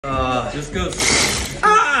Just goes.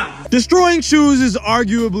 Destroying shoes is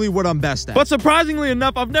arguably what I'm best at. But surprisingly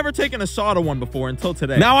enough, I've never taken a saw to one before until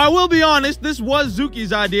today. Now, I will be honest, this was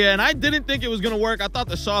Zuki's idea, and I didn't think it was gonna work. I thought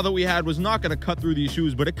the saw that we had was not gonna cut through these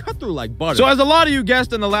shoes, but it cut through like butter. So as a lot of you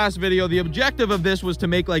guessed in the last video, the objective of this was to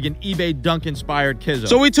make like an eBay Dunk-inspired Kizzo.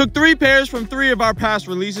 So we took 3 pairs from 3 of our past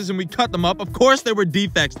releases, and we cut them up. Of course, there were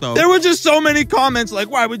defects, though. There were just so many comments like,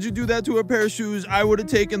 why would you do that to a pair of shoes? I would have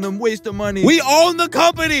taken them, waste of money. We own the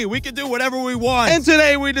company. We can do whatever we want. And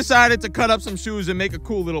today, we decided to cut up some shoes and make a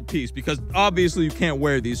cool little piece because obviously you can't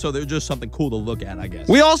wear these, so they're just something cool to look at, I guess.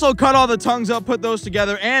 We also cut all the tongues up, put those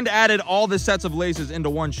together, and added all the sets of laces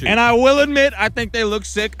into one shoe. And I will admit, I think they look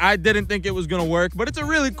sick. I didn't think it was gonna work, but it's a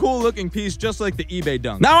really cool looking piece, just like the eBay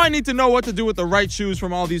Dunk. Now I need to know what to do with the right shoes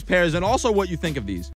from all these pairs and also what you think of these.